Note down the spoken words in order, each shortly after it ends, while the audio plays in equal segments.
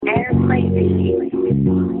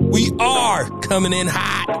We are Coming In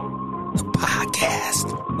Hot, the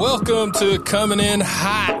podcast. Welcome to Coming In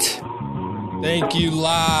Hot. Thank you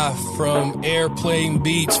live from Airplane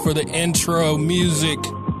Beats for the intro music.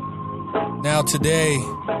 Now today,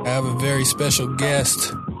 I have a very special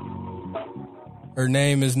guest. Her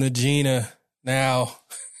name is Najina. Now,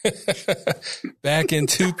 back in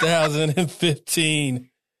 2015,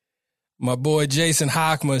 my boy Jason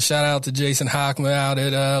Hockman, shout out to Jason Hockman out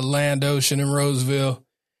at Land Ocean in Roseville.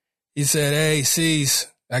 He said, "Hey, Cease,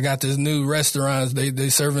 I got this new restaurant. They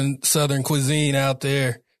serving Southern cuisine out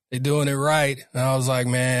there. They doing it right." And I was like,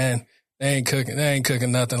 "Man, they ain't cooking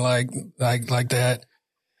nothing like that."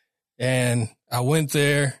 And I went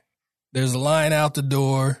there. There's a line out the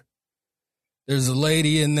door. There's a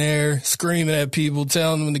lady in there screaming at people,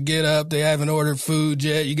 telling them to get up. They haven't ordered food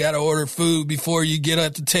yet. You got to order food before you get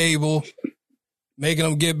at the table, making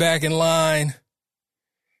them get back in line.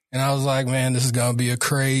 And I was like, man, this is going to be a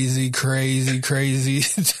crazy, crazy, crazy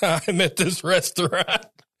time at this restaurant.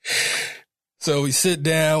 So we sit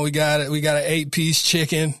down. We got an 8-piece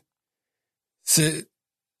chicken.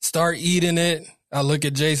 Start eating it. I look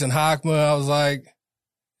at Jason Hockman. I was like,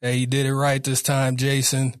 hey, you did it right this time,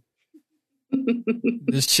 Jason.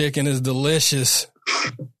 This chicken is delicious.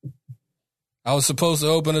 I was supposed to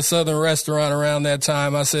open a Southern restaurant around that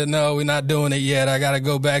time. I said, no, we're not doing it yet. I got to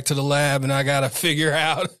go back to the lab and I got to figure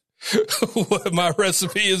out what my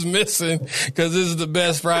recipe is missing, because this is the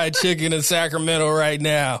best fried chicken in Sacramento right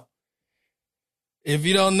now. If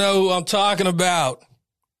you don't know who I'm talking about,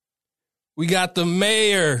 we got the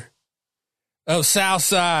mayor of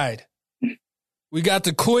Southside. We got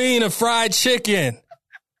the queen of fried chicken.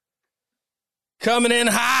 Coming in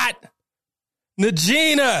hot,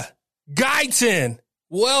 Najina Guyton.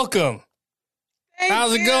 Welcome.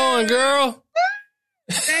 How's it going, girl?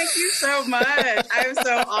 Thank you so much. I'm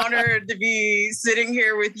so honored to be sitting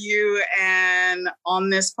here with you and on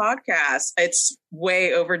this podcast. It's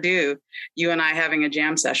way overdue, you and I having a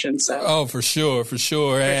jam session. So, oh, for sure.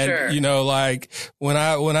 And you know, like when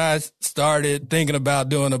I started thinking about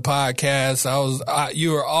doing a podcast,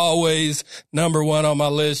 you were always number one on my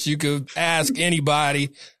list. You could ask anybody.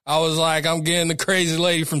 I was like, I'm getting the crazy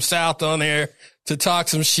lady from South on there to talk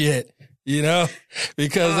some shit. You know,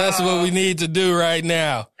 because that's what we need to do right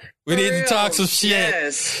now. We need to talk some shit.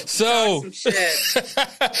 Yes. So,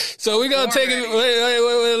 so we're going to take it.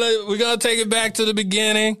 Wait. We're going to take it back to the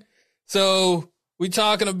beginning. So we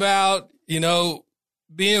talking about, you know,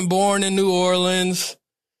 being born in New Orleans.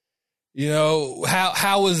 You know,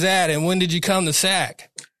 how was that? And when did you come to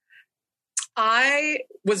Sac? I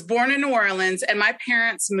was born in New Orleans and my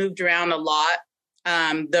parents moved around a lot.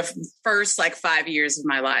 The first 5 years of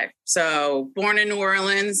my life. So born in New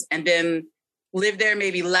Orleans and then lived there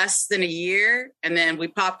maybe less than a year. And then we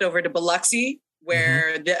popped over to Biloxi,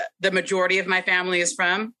 where the majority of my family is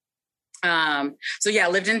from. So yeah,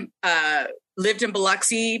 lived in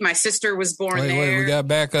Biloxi. My sister was born there. Wait, we got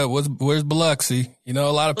back up. Where's Biloxi? You know,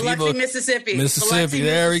 a lot of Biloxi, Mississippi. Biloxi,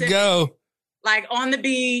 there we go. Like on the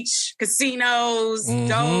beach, casinos,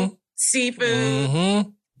 dope, seafood.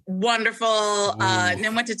 Wonderful. And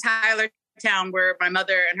then went to Tylertown, where my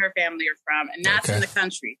mother and her family are from. And that's in the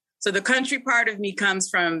country. So the country part of me comes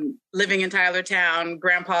from living in Tylertown,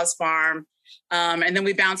 grandpa's farm. And then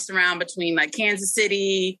we bounced around between Kansas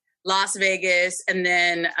City, Las Vegas, and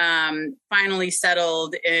then finally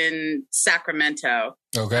settled in Sacramento.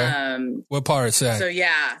 Okay. What part of Sac? So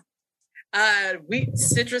yeah.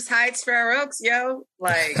 Citrus Heights, Fair Oaks, yo.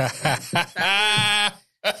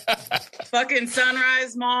 Fucking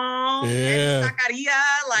Sunrise Mall, Zacaria,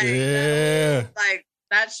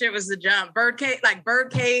 that shit was the jump. Birdcage,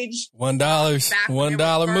 $1 movies,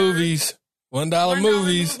 $1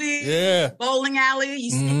 movies, yeah. Bowling alley,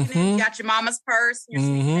 you sneaking in, you got your mama's purse, you're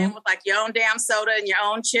sneaking in with your own damn soda and your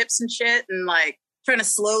own chips and shit, and trying to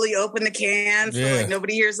slowly open the cans so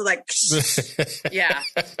nobody hears it. Yeah.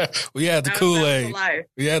 We had the Kool-Aid.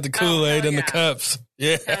 We had the Kool-Aid in the cups.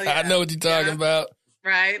 Yeah, I know what you're talking about.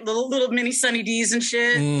 Right, little mini Sunny D's and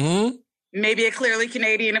shit. Maybe a Clearly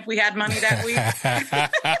Canadian if we had money that week.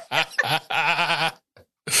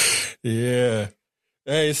 Yeah.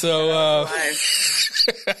 Hey, so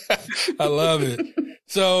I love it.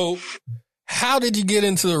 So, how did you get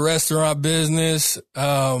into the restaurant business?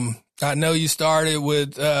 I know you started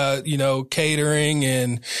with catering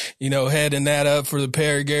and heading that up for the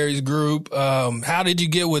Perry Gary's group. How did you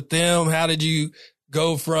get with them? How did you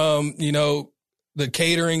go from the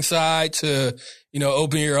catering side to,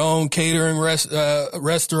 open your own catering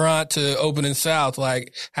restaurant to opening south?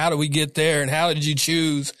 Like, how do we get there? And how did you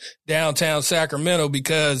choose downtown Sacramento?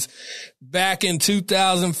 Because back in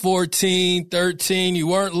 2014, 13, you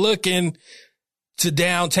weren't looking to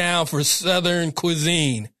downtown for Southern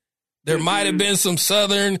cuisine. There might have been some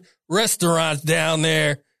Southern restaurants down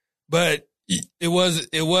there, but it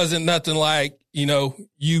wasn't nothing like,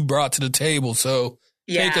 you brought to the table. So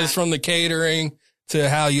take us from the catering to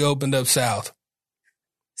how you opened up south.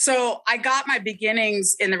 So I got my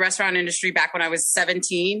beginnings in the restaurant industry back when I was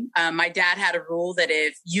 17. My dad had a rule that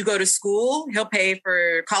if you go to school, he'll pay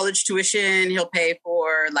for college tuition, he'll pay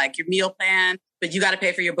for like your meal plan, but you got to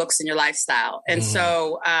pay for your books and your lifestyle. And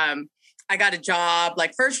so I got a job,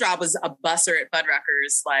 like first job was a busser at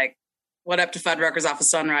Fuddruckers, like what up to Fuddruckers off of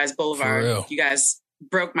Sunrise Boulevard. You guys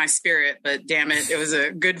broke my spirit, but damn it, it was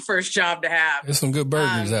a good first job to have. There's some good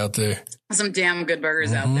burgers out there. Some damn good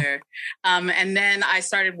burgers out there. And then I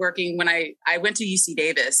started working when I went to UC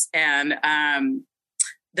Davis, and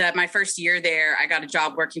my first year there, I got a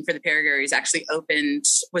job working for the Peregrines, actually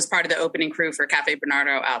was part of the opening crew for Cafe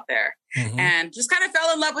Bernardo out there, and just kind of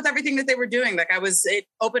fell in love with everything that they were doing. Like it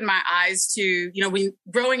opened my eyes to,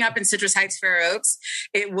 growing up in Citrus Heights, Fair Oaks,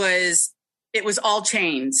 it was all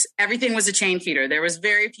chains. Everything was a chain feeder. There was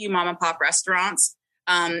very few mom and pop restaurants.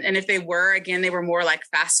 And if they were, again, they were more like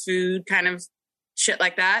fast food kind of shit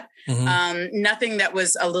like that. Nothing that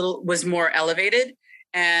was more elevated.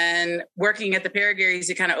 And working at the Peregrines,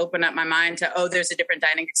 it kind of opened up my mind to, there's a different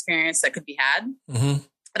dining experience that could be had.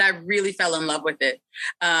 But I really fell in love with it.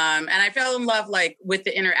 And I fell in love with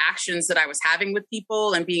the interactions that I was having with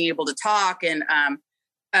people and being able to talk. And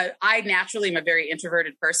I naturally am a very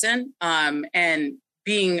introverted person. And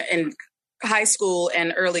being in high school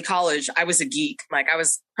and early college, I was a geek. Like I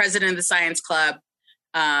was president of the science club.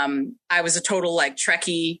 I was a total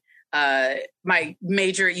Trekkie. My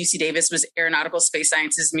major at UC Davis was aeronautical space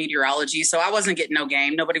sciences, meteorology. So I wasn't getting no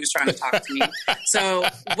game. Nobody was trying to talk to me. So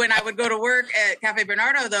when I would go to work at Cafe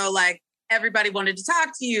Bernardo, though, everybody wanted to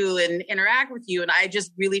talk to you and interact with you. And I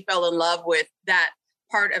just really fell in love with that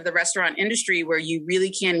part of the restaurant industry where you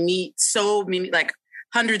really can meet so many,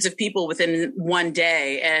 hundreds of people within one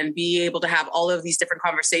day and be able to have all of these different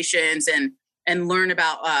conversations and learn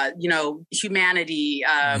about, humanity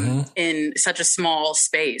in such a small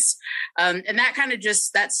space. And that kind of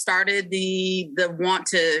that started the want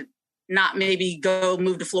to not maybe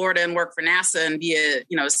move to Florida and work for NASA and be a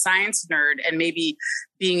science nerd and maybe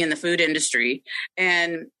being in the food industry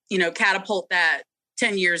and, catapult that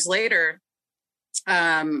 10 years later.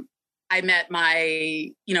 I met my,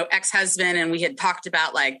 ex-husband, and we had talked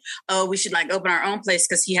about we should open our own place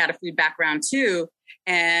because he had a food background too.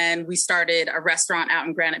 And we started a restaurant out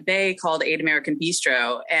in Granite Bay called 8 American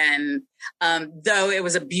Bistro. And though it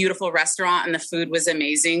was a beautiful restaurant and the food was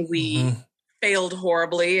amazing, we failed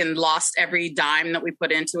horribly and lost every dime that we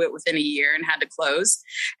put into it within a year and had to close.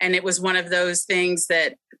 And it was one of those things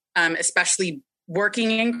that, especially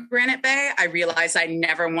working in Granite Bay, I realized I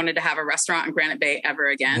never wanted to have a restaurant in Granite Bay ever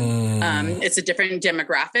again. It's a different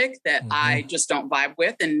demographic that I just don't vibe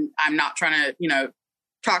with. And I'm not trying to,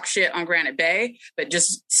 talk shit on Granite Bay, but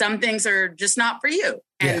just some things are just not for you.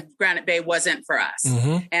 And Granite Bay wasn't for us.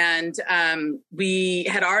 And we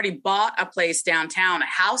had already bought a place downtown, a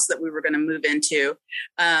house that we were going to move into.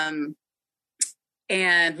 And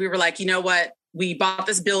we were like, you know what? We bought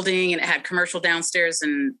this building and it had commercial downstairs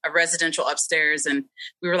and a residential upstairs. And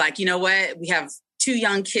we were like, you know what? We have 2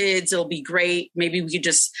 young kids. It'll be great. Maybe we could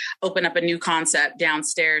just open up a new concept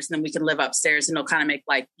downstairs and then we can live upstairs and it'll kind of make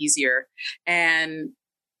life easier. And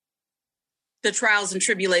the trials and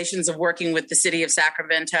tribulations of working with the city of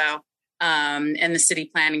Sacramento and the city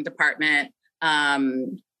planning department,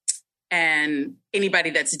 and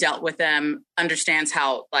anybody that's dealt with them understands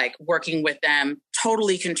how working with them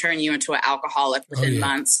totally can turn you into an alcoholic within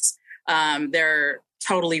months. They're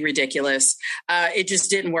totally ridiculous. It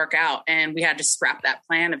just didn't work out. And we had to scrap that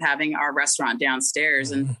plan of having our restaurant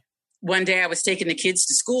downstairs. And one day I was taking the kids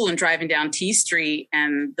to school and driving down T Street,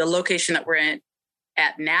 and the location that we're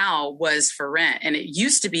at now was for rent. And it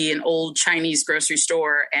used to be an old Chinese grocery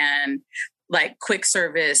store and quick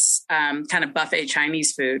service, kind of buffet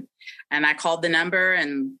Chinese food. And I called the number,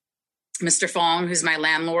 and Mr. Fong, who's my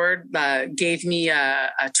landlord, gave me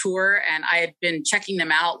a tour. And I had been checking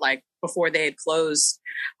them out before they had closed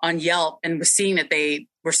on Yelp, and was seeing that they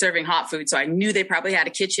were serving hot food. So I knew they probably had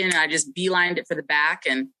a kitchen, and I just beelined it for the back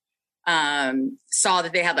and saw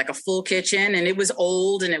that they had a full kitchen, and it was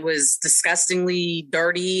old and it was disgustingly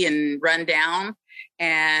dirty and run down.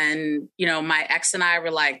 And, my ex and I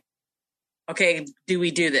were like, okay, do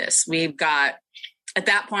we do this? We've got at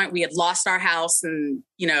that point, we had lost our house and,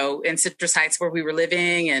 in Citrus Heights where we were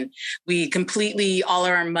living, and we completely, all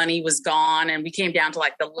of our money was gone. And we came down to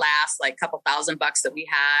like the last, like couple $1,000 that we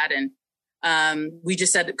had. And we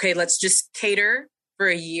just said, okay, let's just cater for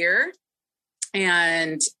a year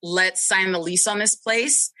and let's sign the lease on this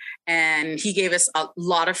place. And he gave us a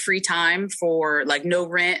lot of free time for like no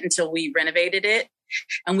rent until we renovated it.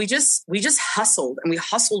 And we just hustled, and we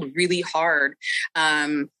hustled really hard,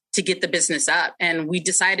 to get the business up. And we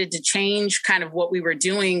decided to change kind of what we were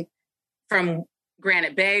doing from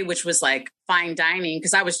Granite Bay, which was like fine dining.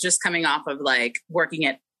 Cause I was just coming off of like working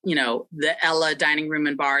at, the Ella dining room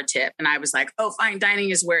and bar tip. And I was like, oh, fine dining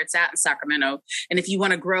is where it's at in Sacramento. And if you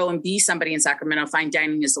want to grow and be somebody in Sacramento, fine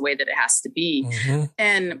dining is the way that it has to be. Mm-hmm.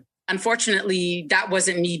 And unfortunately, that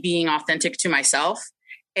wasn't me being authentic to myself.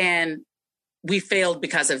 And we failed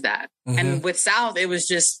because of that. Mm-hmm. And with South, it was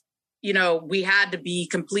just, we had to be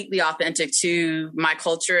completely authentic to my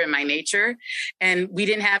culture and my nature. And we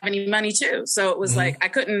didn't have any money too. So it was like, I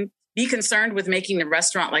couldn't be concerned with making the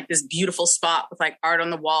restaurant like this beautiful spot with like art on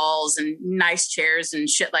the walls and nice chairs and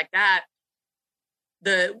shit like that.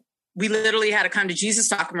 We literally had a come to Jesus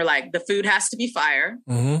talk, and we're like, the food has to be fire,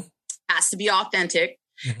 has to be authentic.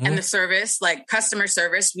 And the service, like customer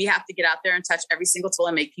service, we have to get out there and touch every single tool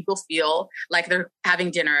and make people feel like they're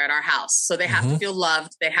having dinner at our house. So they have to feel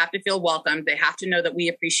loved. They have to feel welcomed. They have to know that we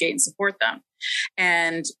appreciate and support them.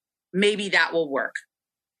 And maybe that will work,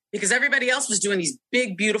 because everybody else was doing these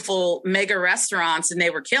big, beautiful mega restaurants, and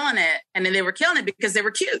they were killing it. And then they were killing it because they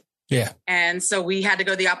were cute. Yeah. And so we had to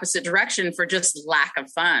go the opposite direction for just lack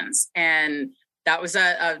of funds. And that was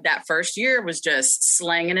that first year was just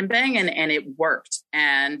slanging and banging, and it worked.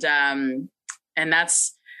 And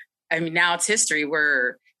that's, now it's history.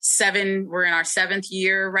 We're in our 7th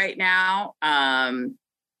year right now.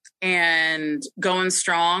 And going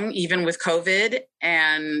strong, even with COVID.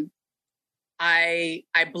 And I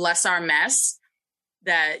bless our mess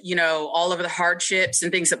that, all of the hardships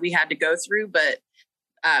and things that we had to go through, but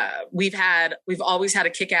we've always had a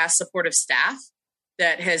kick-ass supportive staff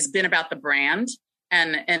that has been about the brand.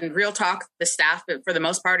 And real talk, the staff, for the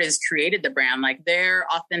most part, has created the brand. Like their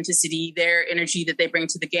authenticity, their energy that they bring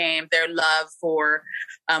to the game, their love for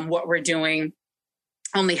what we're doing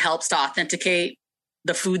only helps to authenticate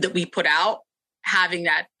the food that we put out, having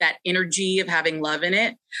that energy of having love in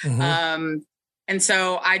it. And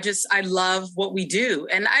so I love what we do.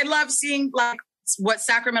 And I love seeing like what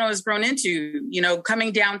Sacramento has grown into,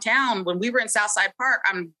 coming downtown. When we were in Southside Park,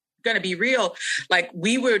 I'm going to be real. Like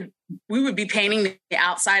we would be painting the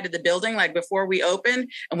outside of the building, like before we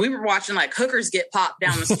opened, and we were watching like hookers get popped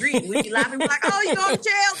down the street. We'd be laughing like, oh, you going to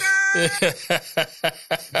jail, girl.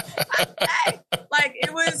 Like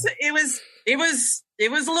it was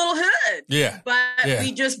a little hood. Yeah. But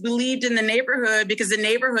we just believed in the neighborhood because the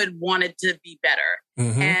neighborhood wanted to be better.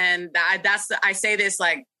 And I say this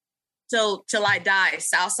like, till I die,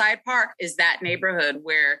 Southside Park is that neighborhood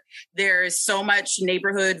where there is so much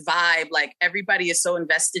neighborhood vibe. Like everybody is so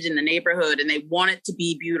invested in the neighborhood, and they want it to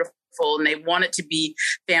be beautiful, and they want it to be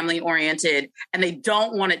family oriented, and they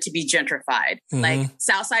don't want it to be gentrified. Like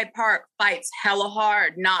Southside Park fights hella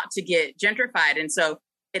hard not to get gentrified. And so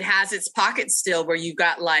it has its pockets still where you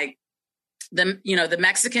got like the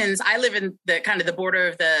Mexicans. I live in the kind of the border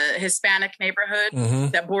of the Hispanic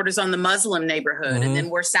neighborhood that borders on the Muslim neighborhood. And then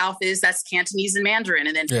where South is, that's Cantonese and Mandarin.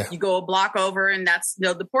 And then you go a block over, and that's,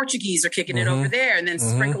 the Portuguese are kicking it over there. And then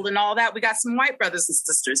sprinkled in all that, we got some white brothers and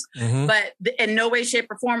sisters, but in no way, shape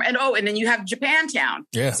or form. And then you have Japantown.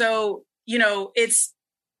 Yeah. So, it's,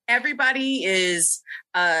 everybody is,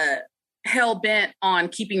 hell bent on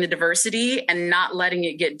keeping the diversity and not letting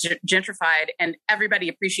it get gentrified, and everybody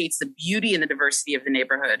appreciates the beauty and the diversity of the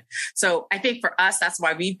neighborhood. So I think for us, that's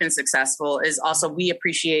why we've been successful, is also we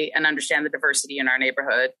appreciate and understand the diversity in our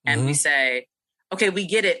neighborhood. And we say, okay, we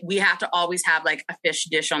get it. We have to always have like a fish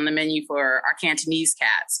dish on the menu for our Cantonese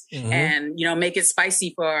cats, and, make it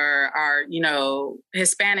spicy for our,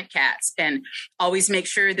 Hispanic cats, and always make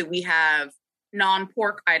sure that we have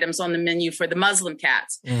non-pork items on the menu for the Muslim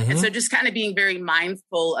cats. And so just kind of being very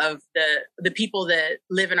mindful of the people that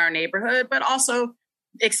live in our neighborhood, but also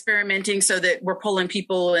experimenting so that we're pulling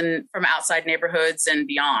people in from outside neighborhoods and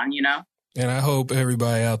beyond, And I hope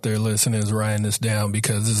everybody out there listening is writing this down,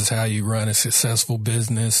 because this is how you run a successful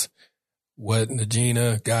business. What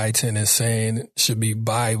Najina Guyton is saying should be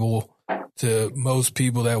Bible to most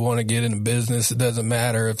people that want to get into business. It doesn't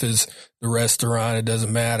matter if it's the restaurant. It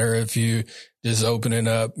doesn't matter if you just opening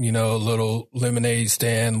up, a little lemonade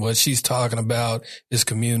stand. What she's talking about is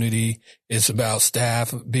community. It's about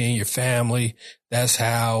staff being your family. That's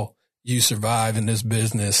how you survive in this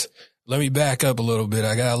business. let me back up a little bit.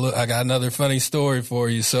 I got another funny story for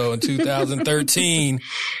you. So in 2013,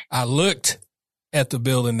 I looked at the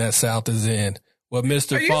building that South is in. What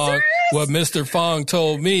Mr. Fong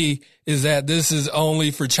told me is that this is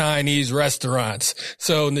only for Chinese restaurants.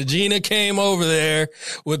 So Najina came over there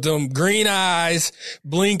with them green eyes,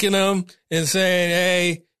 blinking them and saying,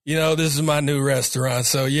 hey, you know, this is my new restaurant.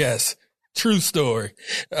 So yes, true story.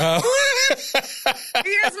 Here's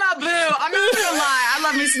my boo. I'm not gonna lie. I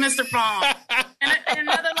love me some Mr. Fong. In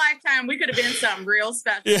another lifetime, we could have been something real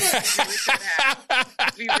special. Yeah.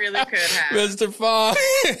 We really could have. Mr. Fong.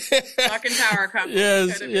 Fucking power couple.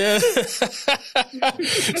 Yes.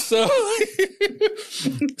 So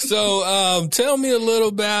tell me a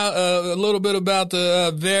little bit about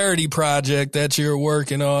the Verity project that you're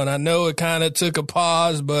working on. I know it kind of took a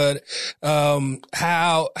pause, but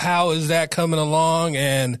how is that coming along?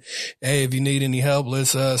 And hey, if you need any help,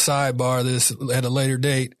 let's sidebar this at a later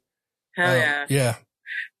date. Hell yeah. Yeah.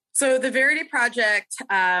 So the Verity project,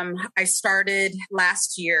 I started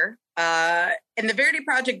last year. And the Verity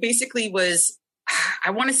project basically was,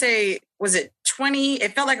 I want to say,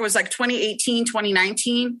 it felt like it was like 2018,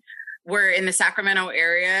 2019, where in the Sacramento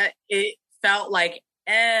area, it felt like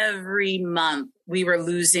every month we were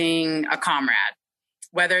losing a comrade,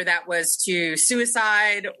 whether that was to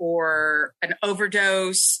suicide or an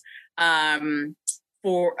overdose,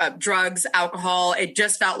 for drugs, alcohol. It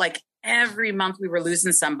just felt like every month we were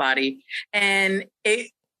losing somebody. And it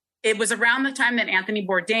was around the time that Anthony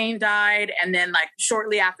Bourdain died. And then like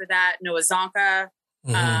shortly after that, Noah Zonka,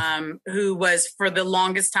 who was for the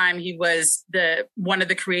longest time, he was one of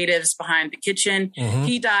the creatives behind The Kitchen.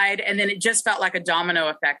 He died. And then it just felt like a domino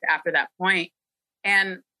effect after that point.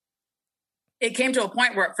 And it came to a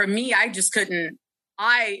point where for me, I just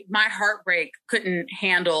my heartbreak couldn't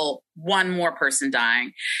handle one more person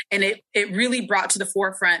dying. And it really brought to the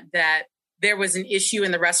forefront that there was an issue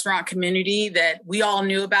in the restaurant community that we all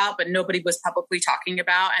knew about, but nobody was publicly talking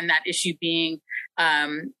about. And that issue being,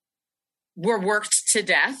 we're worked to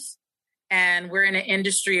death and we're in an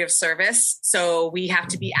industry of service. So we have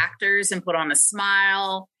to be actors and put on a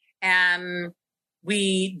smile, and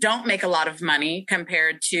we don't make a lot of money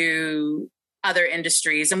compared to other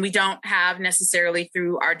industries, and we don't have necessarily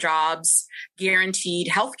through our jobs guaranteed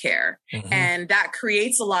healthcare. And that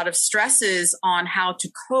creates a lot of stresses on how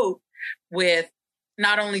to cope with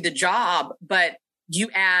not only the job, but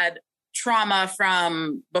you add trauma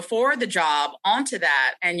from before the job onto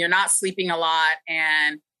that, and you're not sleeping a lot,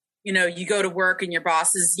 and you know, you go to work and your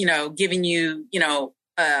boss is, you know, giving you, you know,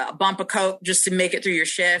 a bump of coke just to make it through your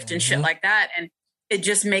shift and shit like that, and it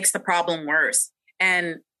just makes the problem worse.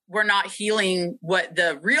 And we're not healing what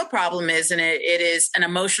the real problem is. And it is an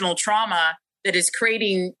emotional trauma that is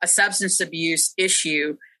creating a substance abuse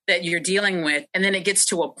issue that you're dealing with. And then it gets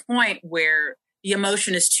to a point where the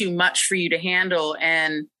emotion is too much for you to handle,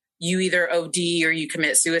 and you either OD or you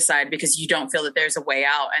commit suicide because you don't feel that there's a way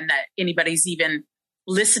out and that anybody's even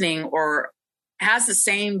listening or has the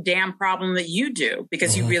same damn problem that you do,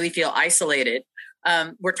 because you really feel isolated.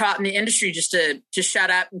 We're taught in the industry just to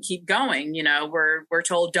shut up and keep going. You know, we're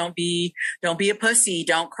told don't be a pussy,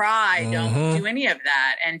 don't cry, don't do any of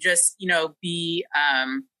that, and just, you know, be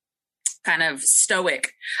kind of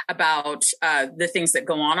stoic about the things that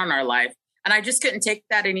go on in our life. And I just couldn't take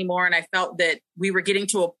that anymore. And I felt that we were getting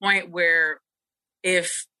to a point where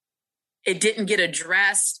if it didn't get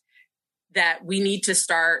addressed, that we need to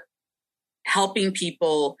start helping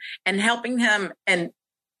people and helping them and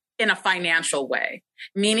in a financial way,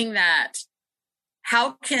 meaning that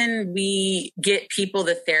how can we get people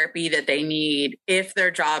the therapy that they need if their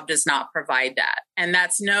job does not provide that? And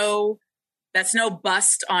that's no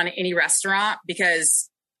bust on any restaurant, because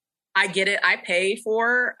I get it. I pay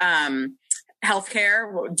for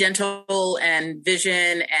healthcare, dental and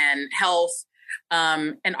vision and health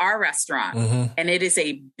in our restaurant. And it is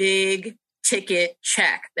a big ticket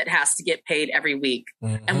check that has to get paid every week.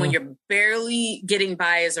 And when you're barely getting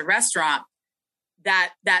by as a restaurant,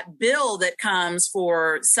 that bill that comes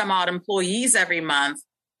for some odd employees every month,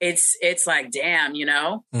 it's like, damn, you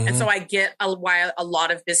know? And so I get why a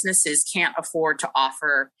lot of businesses can't afford to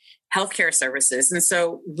offer healthcare services. And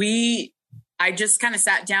so I just kind of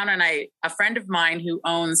sat down, and a friend of mine who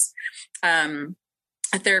owns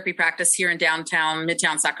a therapy practice here in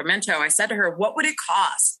Midtown Sacramento, I said to her, what would it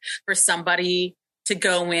cost for somebody to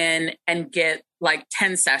go in and get like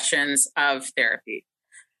 10 sessions of therapy?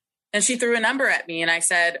 And she threw a number at me, and I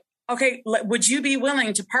said, okay, would you be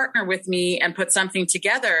willing to partner with me and put something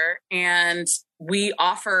together? And we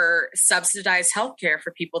offer subsidized healthcare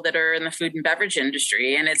for people that are in the food and beverage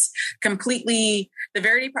industry. And it's completely, the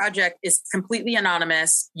Verity Project is completely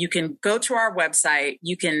anonymous. You can go to our website,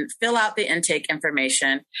 you can fill out the intake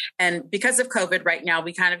information. And because of COVID right now,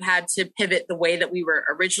 we kind of had to pivot the way that we were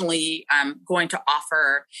originally going to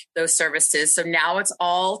offer those services. So now it's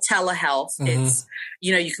all telehealth. It's,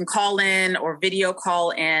 you can call in or video call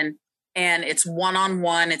in. And it's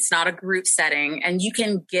one-on-one. It's not a group setting. And you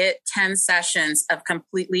can get 10 sessions of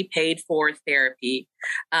completely paid for therapy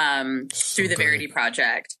through the Verity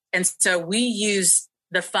Project. And so we use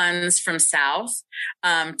the funds from South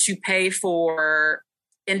to pay for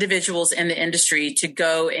individuals in the industry to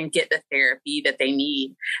go and get the therapy that they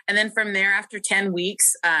need. And then from there, after 10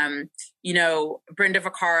 weeks, Brenda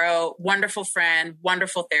Vaccaro, wonderful friend,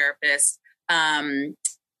 wonderful therapist,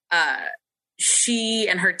 she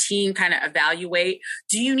and her team kind of evaluate,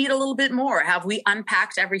 do you need a little bit more? Have we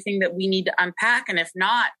unpacked everything that we need to unpack? And if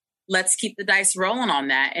not, let's keep the dice rolling on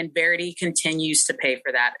that. And Verity continues to pay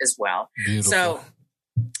for that as well. Beautiful. So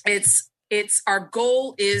it's our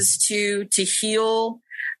goal is to heal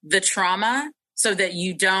the trauma so that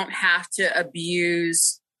you don't have to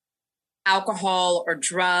abuse alcohol or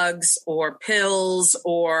drugs or pills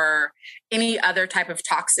or any other type of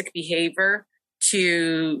toxic behavior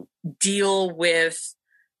to deal with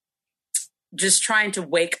just trying to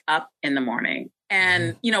wake up in the morning.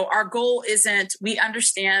 And, our goal isn't, we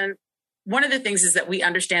understand, one of the things is that we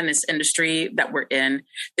understand this industry that we're in,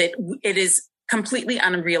 that it is completely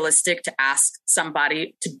unrealistic to ask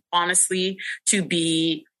somebody to honestly to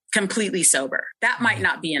be completely sober. That might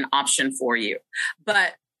not be an option for you.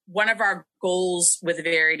 But one of our goals with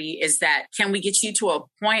Verity is that, can we get you to a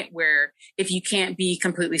point where if you can't be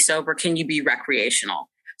completely sober, can you be recreational?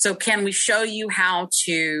 So can we show you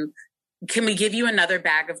can we give you another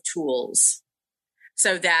bag of tools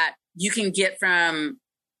so that you can get from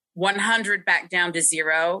 100 back down to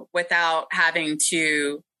 0 without having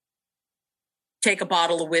to take a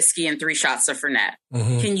bottle of whiskey and 3 shots of Fernet?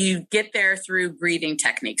 Can you get there through breathing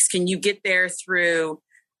techniques? Can you get there through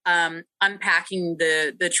unpacking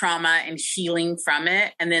the trauma and healing from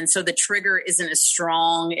it? And then so the trigger isn't as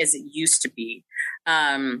strong as it used to be.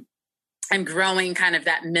 And growing kind of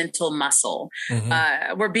that mental muscle.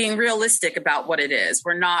 We're being realistic about what it is.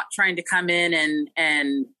 We're not trying to come in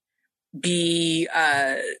and be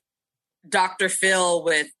Dr. Phil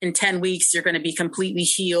with, in 10 weeks, you're going to be completely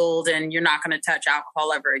healed and you're not going to touch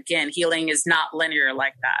alcohol ever again. Healing is not linear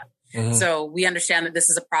like that. So we understand that this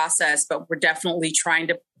is a process, but we're definitely trying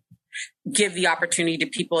to give the opportunity to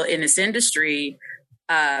people in this industry,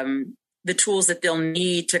 the tools that they'll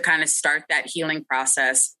need to kind of start that healing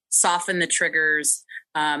process, soften the triggers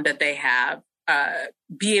that they have,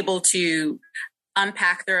 be able to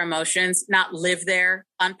unpack their emotions, not live there,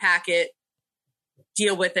 unpack it,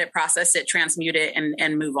 deal with it, process it, transmute it,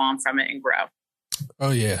 and move on from it and grow.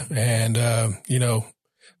 Oh yeah. And,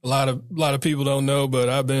 a lot of people don't know, but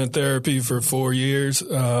I've been in therapy for 4 years.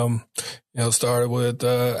 Started with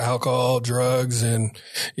alcohol, drugs, and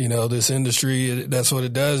this industry. That's what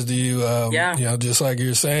it does to you. Just like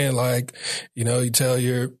you're saying, like you tell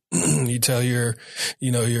your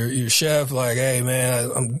your chef, like, hey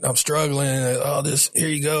man, I'm struggling. Oh, here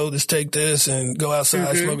you go. Just take this and go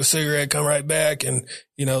outside, smoke a cigarette, come right back. And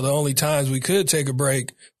the only times we could take a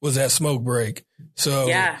break was that smoke break. So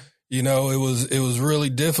yeah. It was really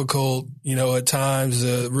difficult, at times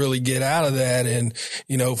to really get out of that. And,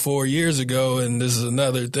 4 years ago, and this is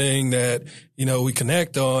another thing that, we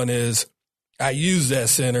connect on, is I use that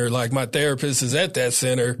center. Like, my therapist is at that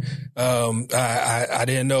center. I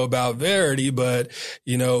didn't know about Verity, but,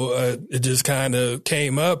 it just kind of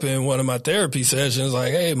came up in one of my therapy sessions.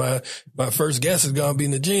 Like, hey, my first guest is going to be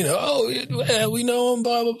Najina. Oh, yeah, we know him,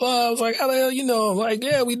 blah, blah, blah. I was like, how the hell you know him? Like,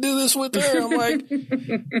 yeah, we do this with her. I'm like,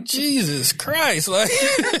 Jesus Christ. Like,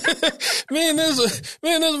 me and this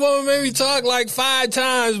woman made me talk like 5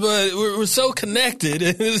 times, but we're so connected.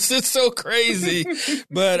 It's just so crazy.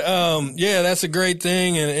 But, that's a great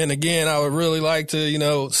thing. And again, I would really like to,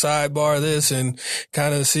 sidebar this and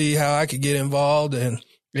kind of see how I could get involved. And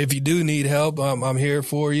if you do need help, I'm here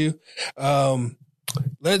for you.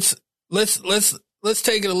 Let's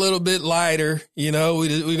take it a little bit lighter. We're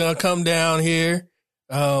going to come down here.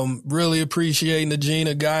 Really appreciate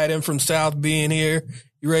Najina Guyton from South being here.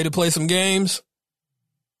 You ready to play some games?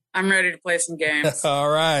 I'm ready to play some games. All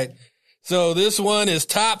right. So this one is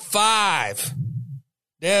top 5.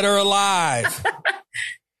 Dead or alive?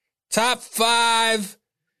 Top 5.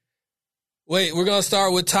 Wait, we're going to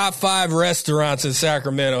start with top 5 restaurants in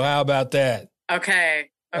Sacramento. How about that? Okay.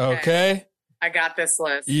 I got this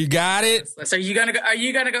list. You got it? So are you going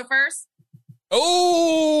to go first?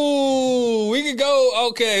 Oh, we could go.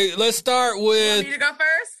 Okay, let's start with. You want me to go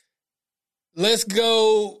first? Let's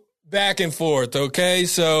go back and forth. Okay,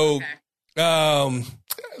 so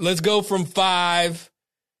let's go from 5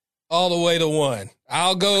 all the way to 1.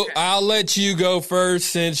 I'll go. Okay. I'll let you go first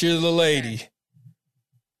since you're the lady.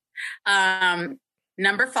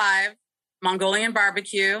 Number 5, Mongolian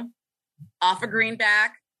barbecue, off of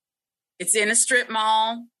Greenback. It's in a strip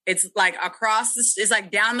mall. It's like it's like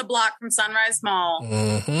down the block from Sunrise Mall.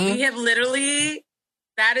 Mm-hmm. We have literally,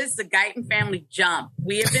 that is the Guyton family jump.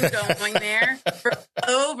 We have been going there for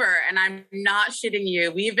and I'm not shitting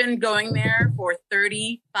you, we've been going there for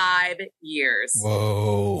 35 years.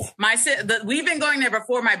 Whoa. We've been going there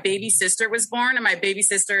before my baby sister was born, and my baby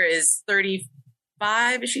sister is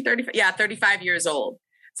 35. Is she 35? Yeah, 35 years old.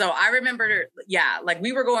 So I remember, like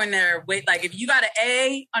we were going there with, like, if you got an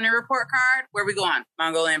A on your report card, where we going?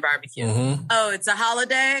 Mongolian barbecue. Mm-hmm. Oh, it's a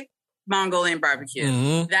holiday? Mongolian barbecue.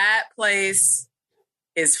 Mm-hmm. That place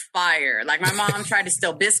is fire. Like, my mom tried to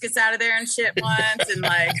steal biscuits out of there and shit once, and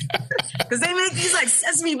like, because they make these like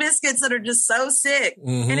sesame biscuits that are just so sick.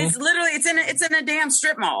 Mm-hmm. And it's literally, it's in a damn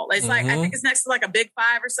strip mall. It's like, I think it's next to like a Big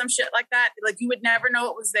Five or some shit like that. Like, you would never know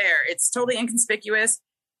it was there. It's totally inconspicuous.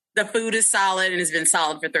 The food is solid and has been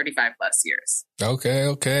solid for 35 plus years.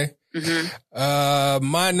 Okay. Mm-hmm.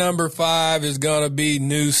 My number 5 is going to be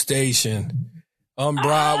News Station on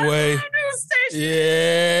Broadway. News Station.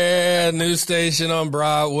 Yeah, News Station on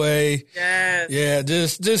Broadway. Yes. Yeah,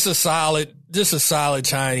 just a solid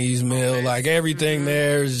Chinese meal. Okay. Like, everything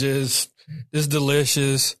there is just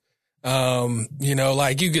delicious.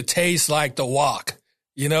 Like, you could taste like the wok.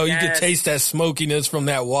 You could taste that smokiness from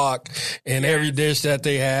that wok in every dish that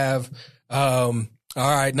they have. All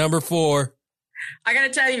right, number 4. I got to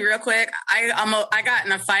tell you real quick. I got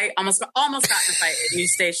in a fight, almost got in a fight at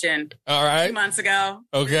News Station. All right. 2 months ago.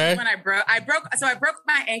 Okay. When I broke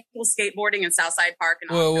my ankle skateboarding in Southside Park.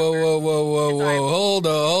 Whoa. Hold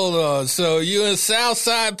on. So you in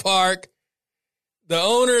Southside Park, the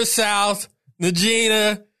owner of South,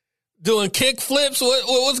 Nagina, doing kick flips?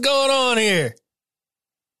 What's going on here?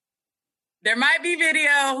 There might be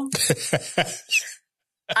video.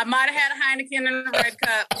 I might have had a Heineken in a red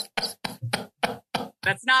cup.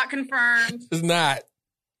 That's not confirmed. It's not.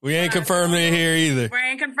 We ain't confirming it here either. We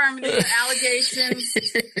ain't confirming the allegations.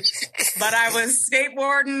 But I was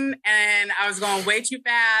skateboarding and I was going way too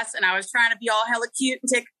fast, and I was trying to be all hella cute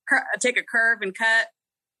and take a curve and cut.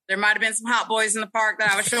 There might have been some hot boys in the park that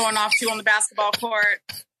I was showing off to on the basketball court.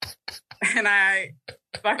 And I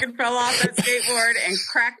fucking fell off that skateboard and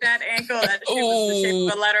cracked that ankle. That shit was the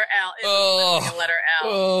shape of a letter L. It was like a letter L.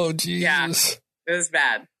 Oh, Jesus. Yeah, it was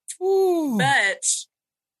bad. Ooh. But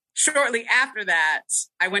shortly after that,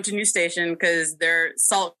 I went to News Station because their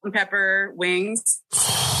salt and pepper wings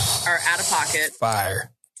are out of pocket.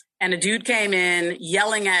 Fire. And a dude came in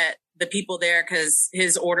yelling at the people there because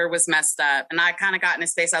his order was messed up. And I kind of got in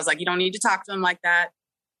his face. I was like, you don't need to talk to him like that.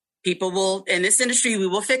 People will, in this industry, we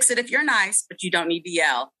will fix it if you're nice, but you don't need to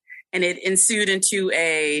yell. And it ensued into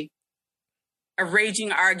a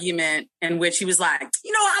raging argument in which he was like, I'm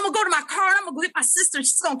going to go to my car and I'm going to go get my sister and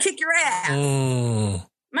she's going to kick your ass. And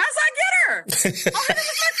I was like, get her. I'll hit her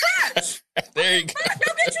with my crutch. There you go.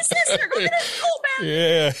 Go get your sister. Go get her in school,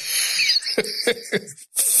 man.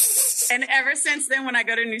 And ever since then, when I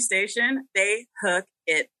go to News Station, they hook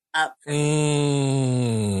it up.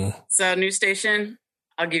 So News Station,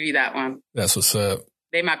 I'll give you that one. That's what's up.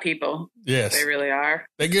 They my people. Yes. They really are.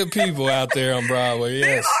 They good people out there on Broadway.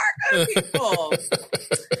 Yes. They are good people.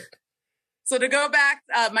 So to go back,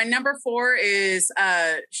 my number 4 is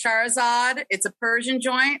Shahrazad. It's a Persian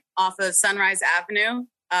joint off of Sunrise Avenue.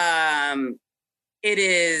 It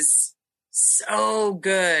is so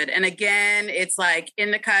good. And again, it's like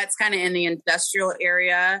in the cuts, kind of in the industrial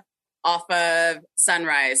area off of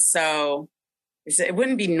Sunrise. So it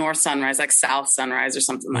wouldn't be North Sunrise, like South Sunrise or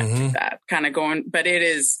something like that. Kind of going, but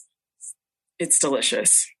it's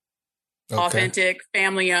delicious. Okay. Authentic,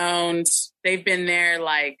 family owned. They've been there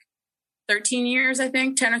like 13 years, I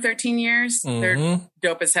think, 10 or 13 years. They're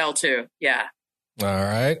dope as hell too. Yeah. All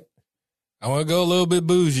right. I want to go a little bit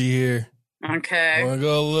bougie here. Okay. I want to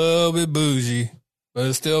go a little bit bougie, but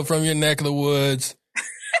it's still from your neck of the woods.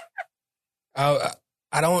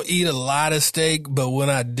 I don't eat a lot of steak, but when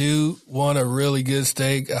I do want a really good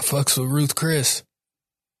steak, I fucks with Ruth Chris.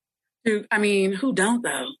 Dude, I mean, who don't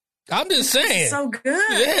though? I'm just saying. It's so good.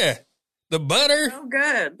 Yeah. The butter. So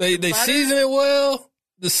good. They season it well.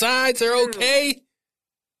 The sides are okay.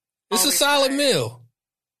 It's a solid meal.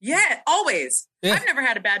 Yeah, always. Yeah. I've never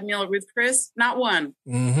had a bad meal at Ruth Chris. Not one.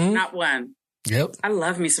 Mm-hmm. Not one. Yep. I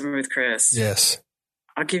love me some Ruth Chris. Yes.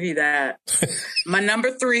 I'll give you that. My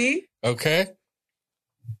number 3. Okay.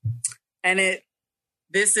 And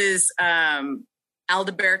this is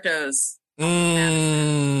Alberto's.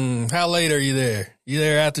 How late are you there? You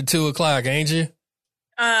there after 2:00, ain't you?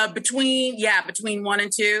 Between 1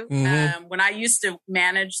 and 2. Mm-hmm. When I used to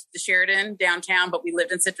manage the Sheraton downtown, but we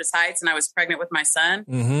lived in Citrus Heights and I was pregnant with my son.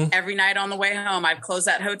 Mm-hmm. Every night on the way home, I'd close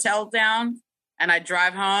that hotel down and I'd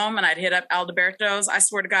drive home and I'd hit up Alberto's. I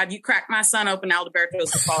swear to God, you crack my son open,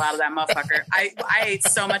 Alberto's would fall out of that motherfucker. I ate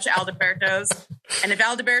so much Alberto's. And if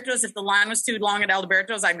the line was too long at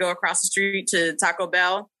Alberto's, I'd go across the street to Taco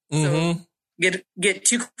Bell. Mm-hmm. So get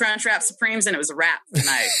 2 Crunchwrap Supremes and it was a wrap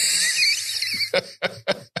tonight.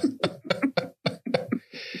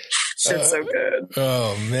 Shit's so good.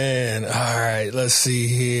 Oh man. All right. Let's see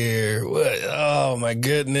here. What? Oh my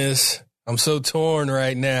goodness. I'm so torn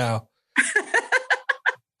right now.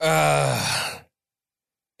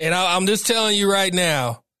 And I'm just telling you right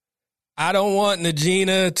now, I don't want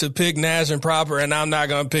Najina to pick Nash and Proper, and I'm not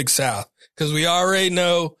going to pick South because we already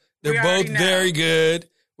know they're both very good.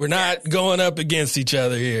 We're not going up against each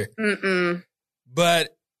other here. Mm-mm. But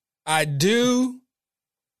I'm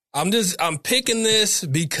picking this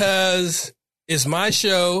because it's my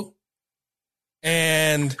show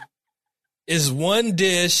and it's one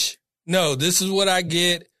dish. No, this is what I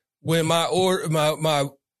get when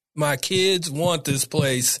my kids want this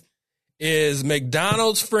place is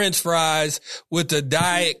McDonald's French fries with a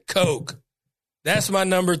Diet Coke. That's my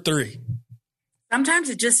number 3. Sometimes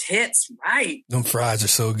it just hits right. Them fries are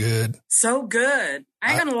so good. So good.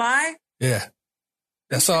 I ain't gonna lie. Yeah.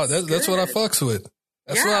 That's all. That's what I fucks with.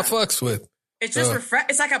 That's what I fucks with. It's just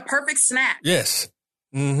it's like a perfect snack. Yes.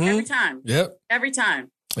 Mm-hmm. Every time. Yep. Every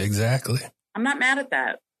time. Exactly. I'm not mad at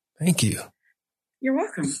that. Thank you. You're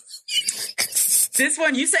welcome. This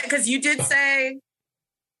one you said, because you did say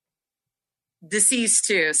deceased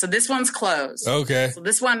too. So this one's closed. Okay. So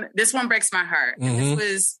this one breaks my heart. Mm-hmm.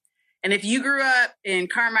 And if you grew up in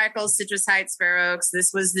Carmichael, Citrus Heights, Fair Oaks, this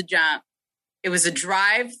was the jump. It was a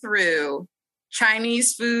drive-through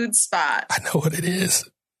Chinese food spot. I know what it is.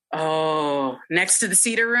 Oh, next to the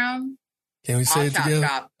Cedar Room. Can we say it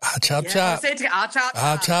together? I'll chop chop. Say it together. I'll chop chop.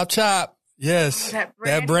 I'll chop chop. Yes.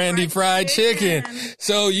 That brandy fried chicken.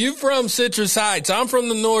 So you from Citrus Heights. I'm from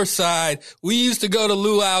the north side. We used to go to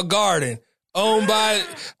Luau Garden. Owned by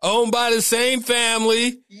the same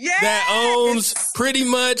family that owns pretty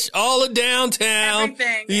much all of downtown.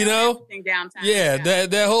 Everything, you know? Everything downtown. Yeah,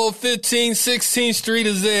 that whole 15th, 16th Street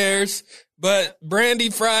is theirs. But brandy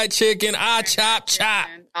fried chicken, I'll chop chop.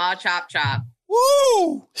 I'll chop chop.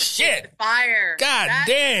 Woo! Shit. Fire. God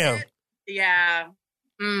damn. Yeah.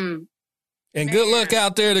 And good luck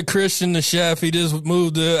out there to Christian, the chef. He just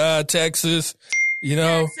moved to Texas. You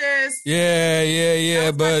know, Texas.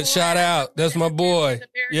 Yeah. But shout out. That's my boy.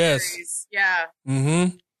 Yes. Yeah.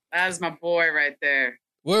 Mm-hmm. That is my boy right there.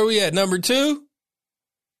 Where are we at? Number 2?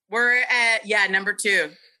 We're at, number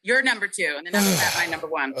 2. You're number 2. And then after that, my number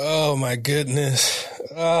 1. Oh, my goodness.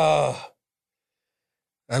 Oh,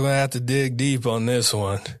 I'm going to have to dig deep on this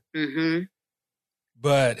one. Mm-hmm.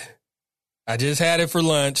 But I just had it for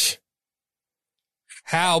lunch.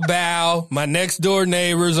 How Bao, my next door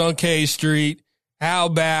neighbors on K Street. How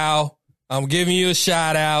Bao, I'm giving you a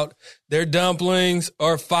shout out. Their dumplings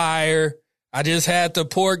are fire. I just had the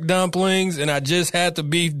pork dumplings and I just had the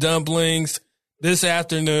beef dumplings this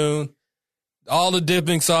afternoon. All the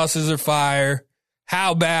dipping sauces are fire.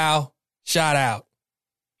 How Bao, shout out.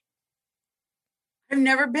 I've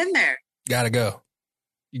never been there. Gotta go.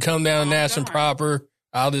 You come down to Nash and Proper,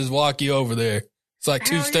 I'll just walk you over there. It's like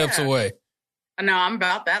 2 steps away. No, I'm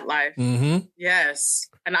about that life. Mm-hmm. Yes.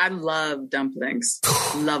 And I love dumplings.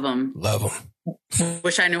 Love them. Love them.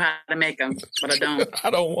 Wish I knew how to make them, but I don't. I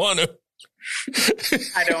don't want to.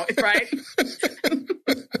 I don't, right?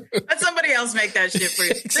 Let somebody else make that shit for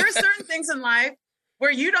you. There are certain things in life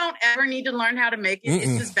where you don't ever need to learn how to make it. Mm-mm.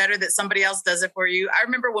 It's just better that somebody else does it for you. I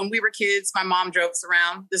remember when we were kids, my mom drove us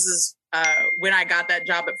around. This is when I got that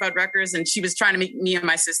job at Fuddruckers, and she was trying to make me and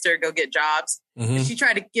my sister go get jobs. Mm-hmm. And she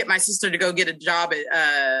tried to get my sister to go get a job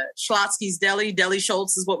at Schlotsky's Deli. Deli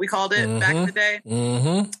Schultz is what we called it back in the day.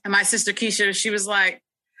 Mm-hmm. And my sister Keisha, she was like,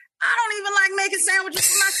 I don't even like making sandwiches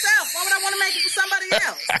for myself. Why would I want to make it for somebody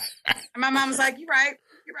else? And my mom was like, you're right.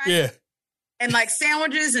 Yeah. And like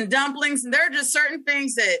sandwiches and dumplings, and there are just certain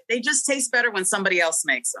things that they just taste better when somebody else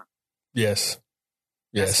makes them. Yes.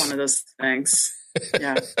 That's one of those things.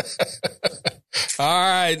 Yeah. All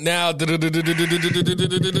right. Now,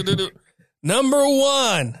 number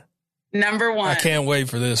 1. Number 1. I can't wait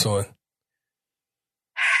for this one.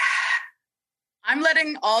 I'm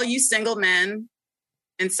letting all you single men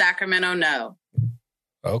in Sacramento know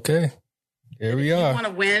Okay. Here we are. You want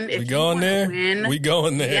to win? We going there? We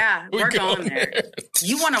going there. Yeah, we're going there.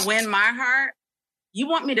 You want to win my heart? You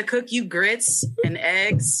want me to cook you grits and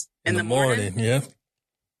eggs in the morning? Yeah.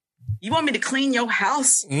 You want me to clean your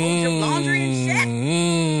house, fold your laundry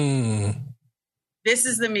and shit? This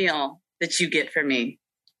is the meal that you get from me.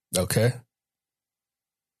 Okay.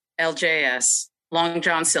 LJS, Long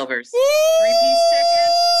John Silver's. 3-piece chicken.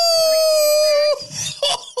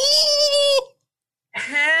 3-piece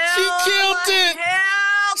fish. She killed it.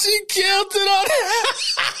 She killed it on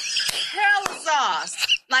hell sauce.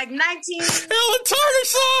 Like 19. Hella tartar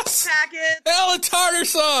sauce. Packet. Hella tartar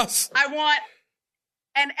sauce. I want.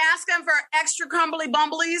 And ask them for extra crumbly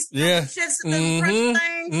bumblies. Yeah. Chips, them crunch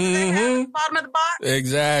things they have at the bottom of the box.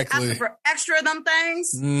 Exactly. Ask them for extra of them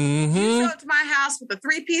things. Mm-hmm. You show up to my house with a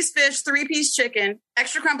 3-piece fish, 3-piece chicken,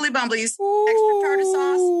 extra crumbly bumblies, extra tartar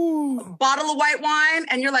sauce, a bottle of white wine,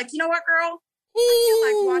 and you're like, you know what, girl? I feel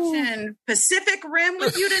like watching Pacific Rim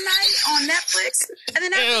with you tonight on Netflix. And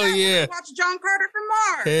then after that, we're watch John Carter from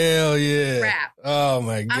Mars. Hell yeah. Rap. Oh,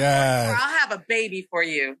 my God. I'll have a baby for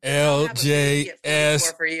you.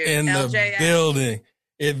 LJS in the building.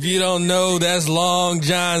 If you don't know, that's Long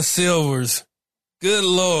John Silver's. Good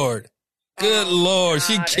Lord. Good Lord.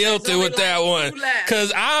 God. She killed it with that one.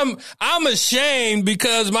 Cause I'm ashamed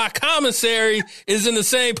because my commissary is in the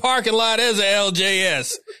same parking lot as a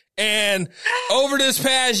LJS. And over this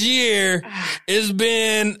past year, it's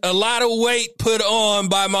been a lot of weight put on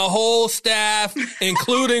by my whole staff,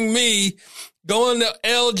 including me, going to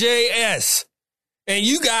LJS. And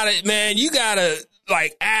you got it, man. You got to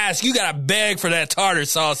ask. You got to beg for that tartar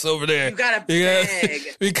sauce over there. You got to beg.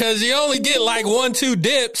 Because you only get 1-2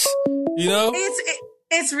 dips, you know?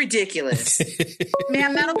 It's ridiculous.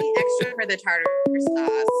 Man, that'll be extra for the tartar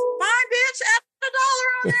sauce. Fine, bitch. Add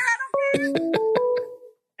 $1 on there. I don't care.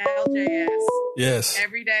 LJS. Yes.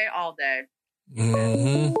 Every day, all day.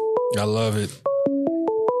 Mm-hmm. I love it.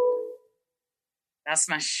 That's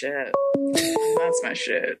my shit. That's my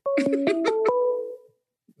shit.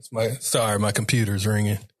 Sorry, my computer's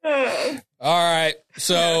ringing. All right.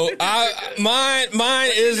 So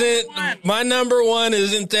mine isn't, my number one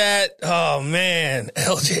isn't that. Oh man,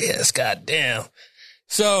 LJS, goddamn.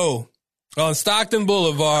 So on Stockton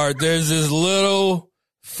Boulevard, there's this little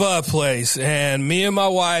pho place, and me and my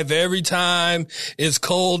wife, every time it's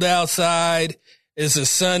cold outside, it's a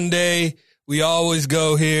Sunday, we always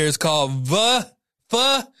go here. It's called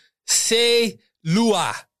Pho C'est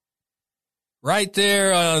Lua. Right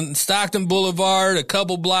there on Stockton Boulevard, a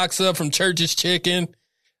couple blocks up from Church's Chicken.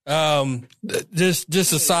 Just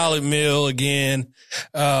a solid meal again.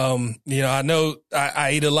 I know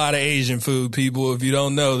I eat a lot of Asian food, people. If you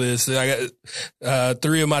don't know this, I got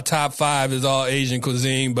 3 of my top 5 is all Asian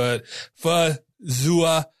cuisine, but Pho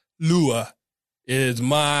Zua Lua is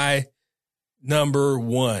my number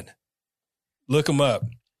 1. Look them up.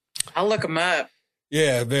 I'll look them up.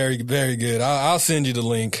 Yeah, very, very good. I'll send you the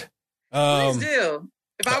link. Please do.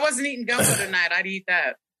 If I wasn't eating gumbo tonight, I'd eat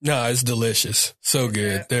that. No, it's delicious. So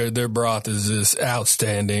good. Yeah. Their broth is just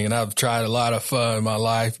outstanding. And I've tried a lot of pho in my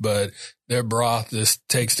life, but their broth just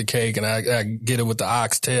takes the cake, and I get it with the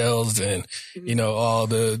oxtails and, all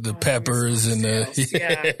the peppers and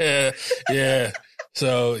the, yeah.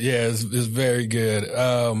 So yeah, it's very good.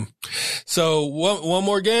 So one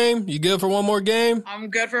more game? You good for one more game? I'm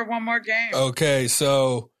good for one more game. Okay.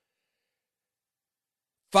 So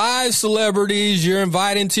 5 celebrities you're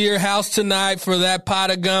inviting to your house tonight for that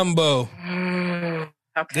pot of gumbo.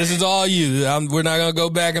 Okay. This is all you. We're not going to go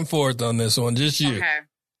back and forth on this one. Just you. Okay.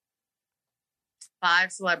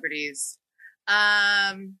 5 celebrities.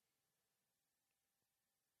 Dead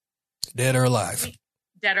or alive?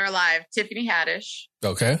 Dead or alive. Tiffany Haddish.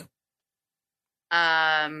 Okay.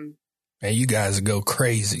 Man, you guys go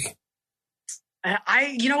crazy.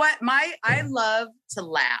 You know what? I love to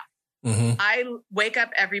laugh. Mm-hmm. I wake up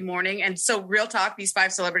every morning, and so real talk, these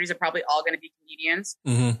 5 celebrities are probably all going to be comedians.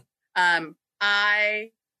 Mm-hmm. I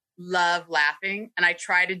love laughing, and I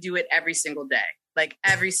try to do it every single day. Like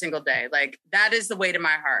every single day. Like that is the way to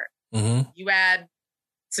my heart. Mm-hmm. You add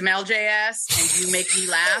some LJS and you make me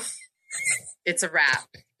laugh, it's a wrap.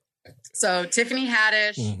 So Tiffany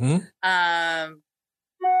Haddish, mm-hmm.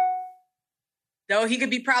 Though he could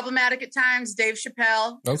be problematic at times, Dave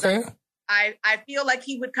Chappelle. Okay. I feel like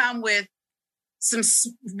he would come with some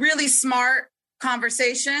really smart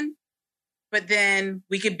conversation, but then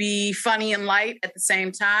we could be funny and light at the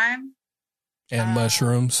same time. And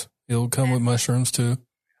mushrooms. He'll come with mushrooms too.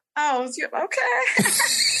 Oh, okay.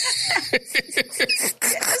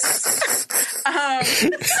 Yes.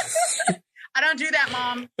 I don't do that,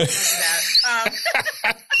 Mom. I don't do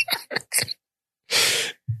that.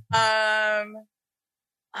 Oh,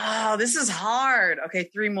 this is hard. Okay,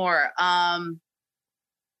 3 more.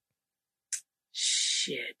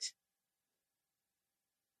 Shit.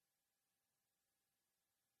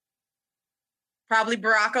 Probably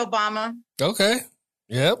Barack Obama. Okay.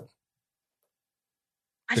 Yep.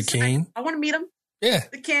 The king. I want to meet him. Yeah.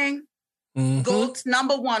 The king. Mm-hmm. Gold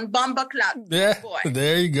number 1, Bomba Clock. Yeah. Boy.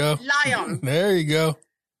 There you go. Lion. There you go.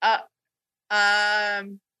 I'm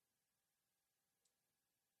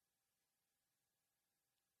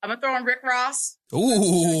gonna throw in Rick Ross.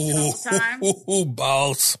 Ooh,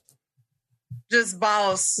 boss. Just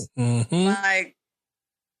boss. Mm-hmm. Like,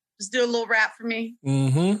 just do a little rap for me.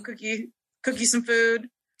 Mm-hmm. Cook you some food.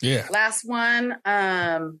 Yeah. Last one.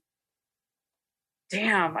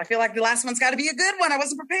 Damn, I feel like the last one's got to be a good one. I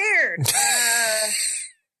wasn't prepared.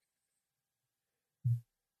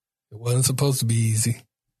 It wasn't supposed to be easy.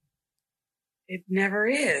 It never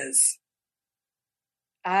is.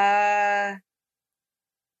 Damn.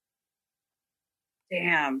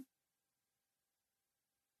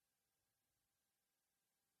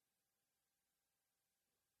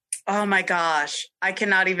 Oh my gosh. I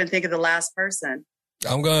cannot even think of the last person.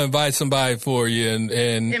 I'm going to invite somebody for you and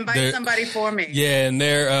invite somebody for me. Yeah. And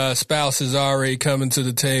their spouse is already coming to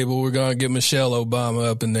the table. We're going to get Michelle Obama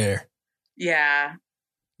up in there. Yeah.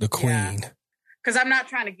 The queen. Because I'm not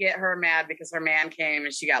trying to get her mad because her man came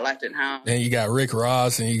and she got left at home. And you got Rick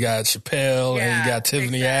Ross and you got Chappelle and you got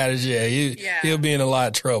Tiffany Haddish. Yeah, he'll be in a lot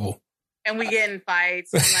of trouble. And we get in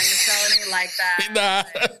fights. I'm like, Michelle ain't like that.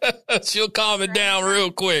 Nah, she'll calm it down real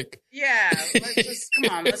quick. Yeah,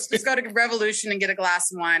 let's just go to Revolution and get a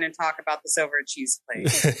glass of wine and talk about this over a cheese plate.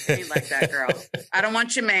 Ain't like that, girl. I don't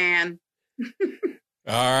want your man. All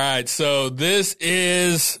right, so this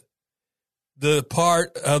is the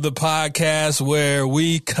part of the podcast where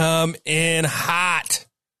we come in hot.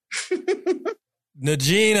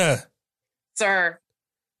 Najina. Sir.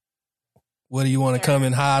 What do you want to come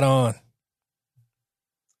in hot on?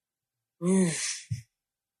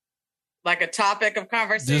 Like a topic of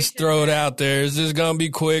conversation? Just throw it out there. It's just going to be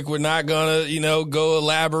quick. We're not going to, go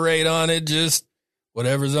elaborate on it. Just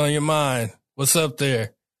whatever's on your mind. What's up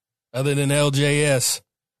there other than LJS?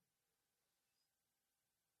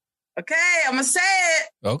 Okay, I'm going to say it.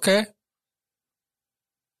 Okay.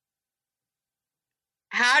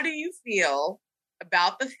 How do you feel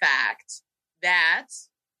about the fact that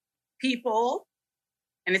people,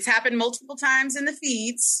 and it's happened multiple times in the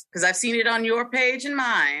feeds, because I've seen it on your page and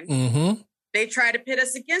mine, mm-hmm. They try to pit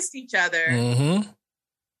us against each other. Mm-hmm.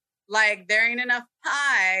 Like there ain't enough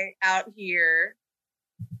pie out here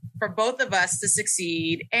for both of us to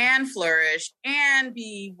succeed and flourish and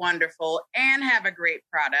be wonderful and have a great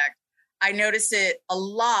product. I notice it a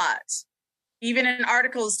lot. Even in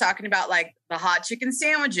articles talking about like the hot chicken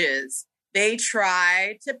sandwiches, they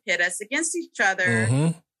try to pit us against each other.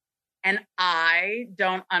 Mm-hmm. And I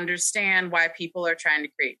don't understand why people are trying to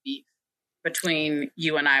create beef between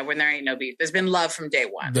you and I when there ain't no beef. There's been love from day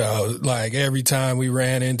one. No, like every time we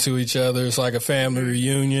ran into each other, it's like a family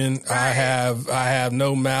reunion. Right. I have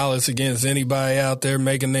no malice against anybody out there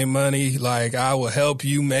making their money. Like I will help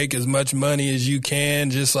you make as much money as you can,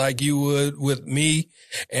 just like you would with me.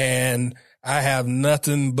 And I have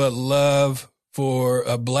nothing but love for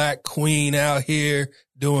a black queen out here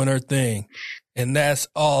doing her thing. And that's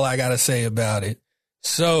all I got to say about it.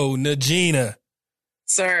 So, Najina.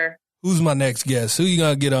 Sir. Who's my next guest? Who you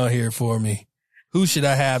going to get on here for me? Who should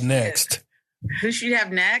I have next? Who should you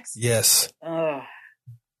have next? Yes. Oh,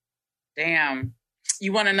 damn.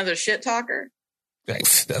 You want another shit talker?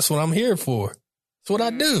 That's what I'm here for. That's what I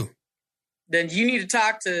do. Then you need to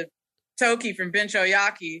talk to Toki from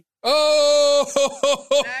Benchoyaki. Oh!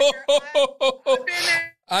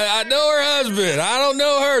 I know her husband. I don't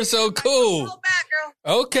know her, so cool. Back, girl.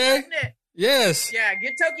 Okay. Yes. Yeah,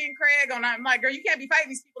 get Toki and Craig on. I'm like, girl, you can't be fighting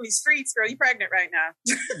these people in these streets, girl. You pregnant right now.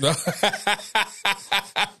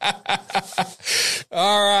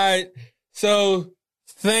 All right. So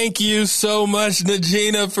thank you so much,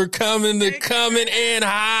 Najina, for coming in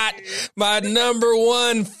hot. My number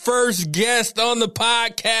 1 first guest on the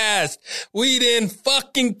podcast. We done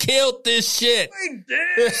fucking killed this shit. We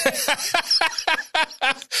did.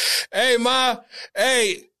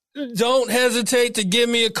 Hey, don't hesitate to give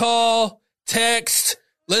me a call, text.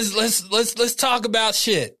 Let's talk about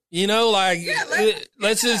shit.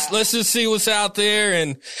 Let's just see what's out there,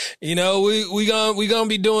 and we gonna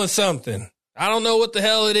be doing something. I don't know what the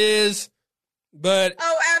hell it is, but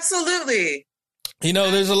absolutely.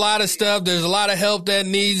 There's a lot of stuff. There's a lot of help that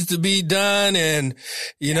needs to be done. And,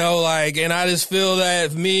 and I just feel that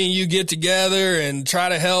if me and you get together and try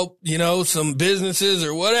to help, some businesses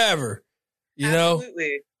or whatever,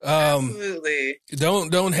 Absolutely. Absolutely.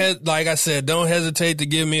 Like I said, don't hesitate to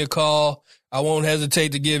give me a call. I won't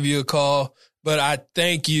hesitate to give you a call. But I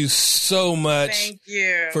thank you so much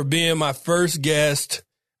for being my first guest.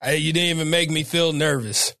 You didn't even make me feel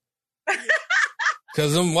nervous.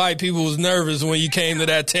 Because them white people was nervous when you came to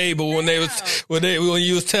that table when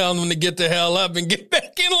you was telling them to get the hell up and get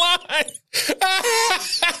back in line.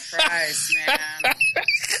 Christ, man.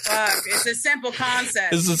 Fuck, it's a simple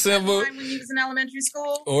concept. It's a simple. When you was in elementary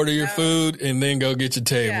school, order your food and then go get your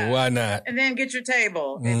table. Yeah. Why not? And then get your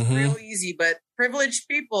table. It's real easy, but privileged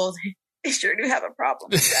people, they sure do have a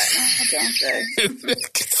problem with that.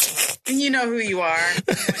 And you know who you are.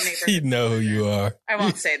 You know who you are. I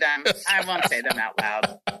won't say them. I won't say them out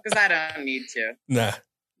loud because I don't need to. Nah,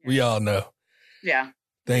 we all know. Yeah.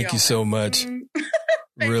 Thank you so much.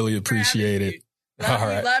 Really appreciate it.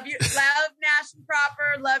 Love you. Love Nash and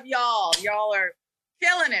Proper. Love y'all. Y'all are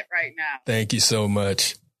killing it right now. Thank you so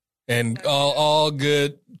much. And all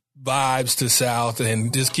good vibes to South,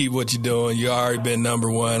 and just keep what you're doing. You already been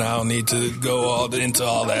number one. I don't need to go into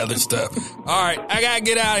all the other stuff. All right, I gotta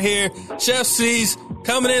get out of here. Chef C's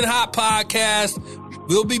Coming In Hot podcast.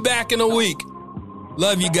 We'll be back in a week.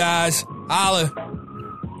 Love you guys. Holla.